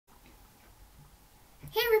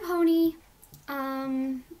Hey Riponi.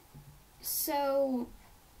 So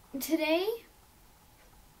today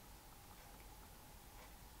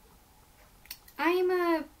I'm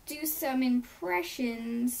gonna do some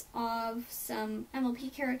impressions of some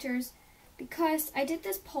MLP characters because I did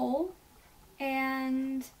this poll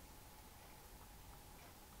and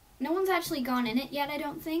no one's actually gone in it yet, I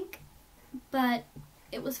don't think, but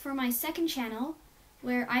it was for my second channel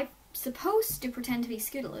where I'm supposed to pretend to be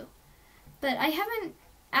Scootaloo, but I haven't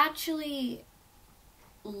actually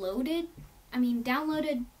uploaded any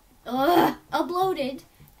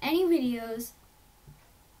videos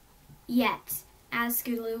yet as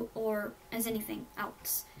Scootaloo or as anything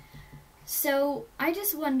else. So I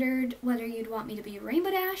just wondered whether you'd want me to be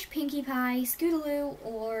Rainbow Dash, Pinkie Pie, Scootaloo,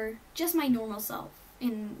 or just my normal self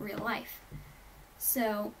in real life.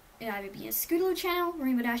 So it'd either be a Scootaloo channel,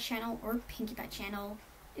 Rainbow Dash channel, or Pinkie Pie channel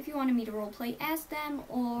if you wanted me to roleplay as them,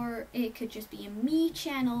 or it could just be a me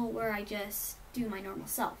channel where I just do my normal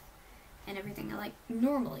self and everything I like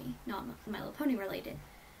normally, not My Little Pony related.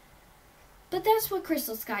 But that's what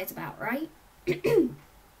Crystal Sky's about, right?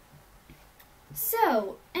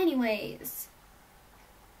 So, anyways,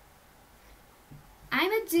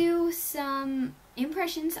 I'm gonna do some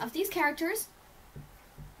impressions of these characters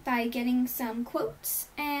by getting some quotes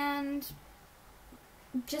and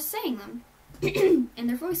just saying them in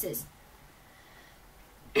their voices.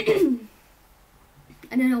 I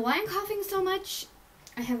don't know why I'm coughing so much.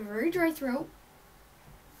 I have a very dry throat,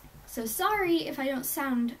 so sorry if I don't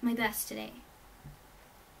sound my best today.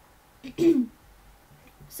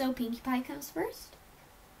 So Pinkie Pie comes first.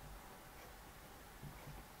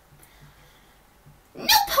 No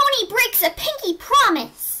pony breaks a Pinkie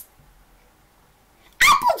promise!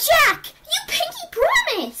 Applejack! You Pinkie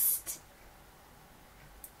promised!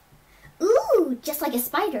 Ooh, just like a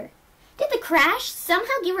spider. Did the crash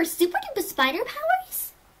somehow give her super duper spider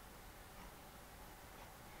powers?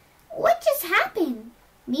 What just happened?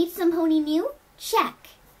 Meet some pony new? Check.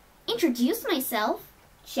 Introduce myself?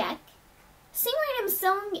 Check. Sing random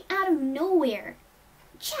song out of nowhere?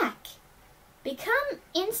 Check. Become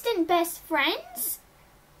instant best friends?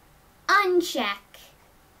 Uncheck.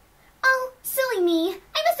 Oh, silly me.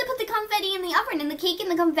 I must have put the confetti in the oven and the cake in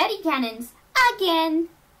the confetti cannons. Again.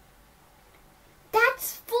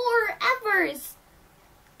 That's 4evers.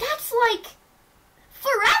 That's like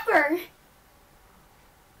forever.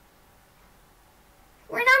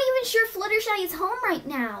 We're not even sure Fluttershy is home right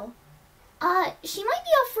now. She might be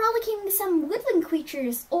off frolicking with some woodland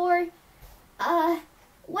creatures, or, why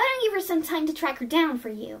don't I give her some time to track her down for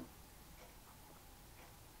you?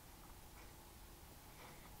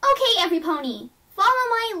 Okay, every pony, follow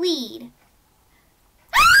my lead.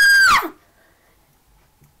 Ah!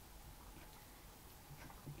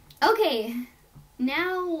 Okay,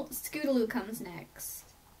 now Scootaloo comes next.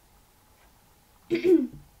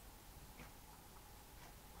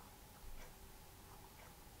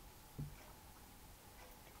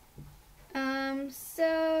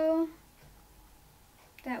 So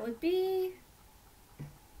that would be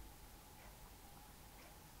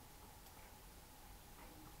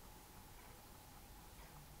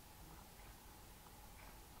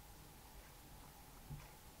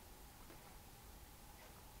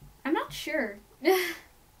I'm not sure.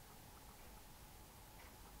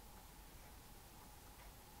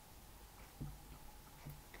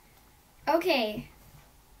 Okay,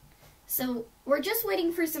 so we're just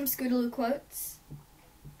waiting for some Scootaloo quotes,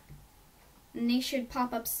 and they should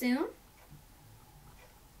pop up soon.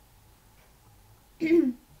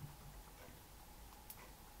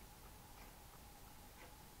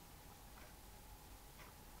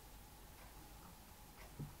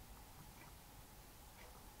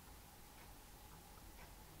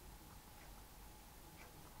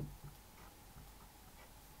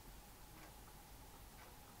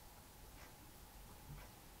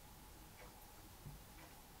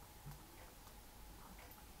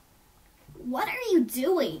 What are you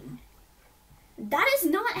doing? That is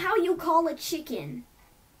not how you call a chicken.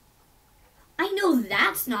 I know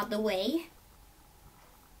that's not the way.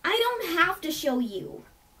 I don't have to show you.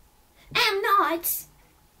 Am not.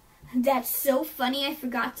 That's so funny I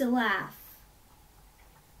forgot to laugh.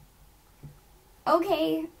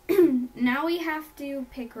 Okay, now we have to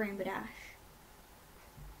pick Rainbow Dash.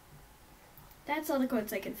 That's all the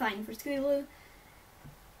quotes I can find for Scootaloo.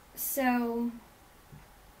 So,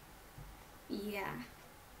 yeah.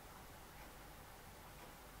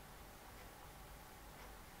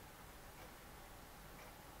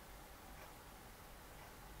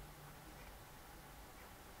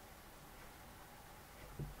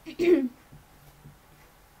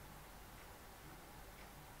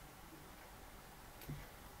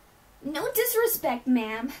 No disrespect,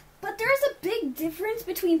 ma'am, but there's a big difference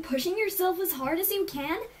between pushing yourself as hard as you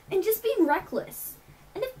can and just being reckless.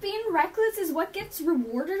 And if being reckless is what gets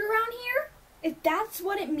rewarded around here, if that's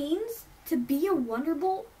what it means to be a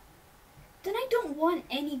Wonderbolt, then I don't want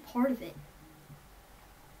any part of it.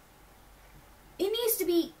 It needs to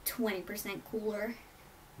be 20% cooler.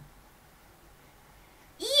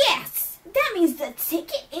 Yes! That means the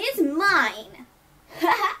ticket is mine!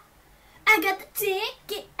 Haha! I got the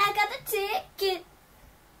ticket! I got the ticket!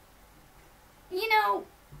 You know,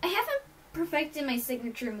 I haven't perfected my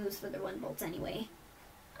signature moves for the Wonderbolts anyway.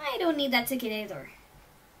 I don't need that ticket either.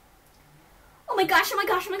 Oh my gosh, oh my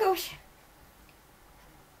gosh, oh my gosh!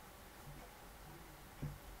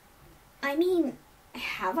 I mean,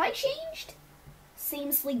 have I changed?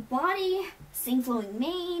 Same sleek body, same flowing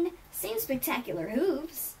mane, same spectacular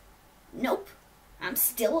hooves. Nope, I'm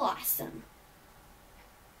still awesome.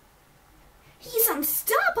 He's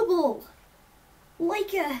unstoppable!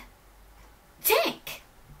 Like a tank!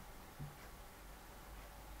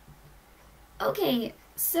 Okay,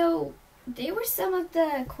 so they were some of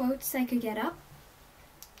the quotes I could get up.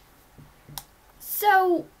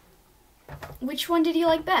 So, which one did you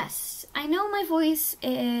like best? I know my voice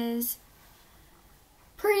is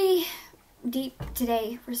pretty deep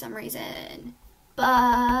today for some reason,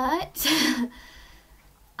 but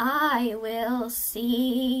I will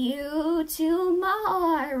see you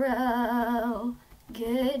tomorrow.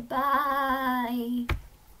 Goodbye.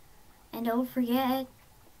 And don't forget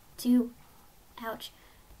to,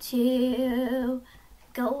 to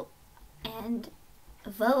go and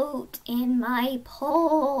vote in my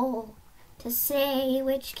poll to say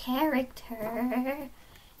which character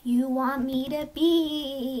you want me to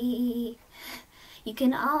be. You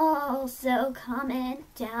can also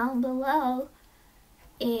comment down below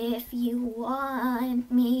if you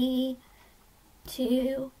want me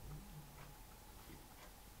to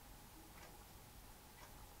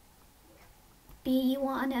be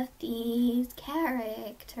one of these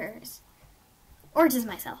characters. Or just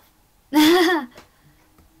myself. Goodbye,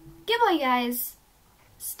 guys.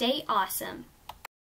 Stay awesome.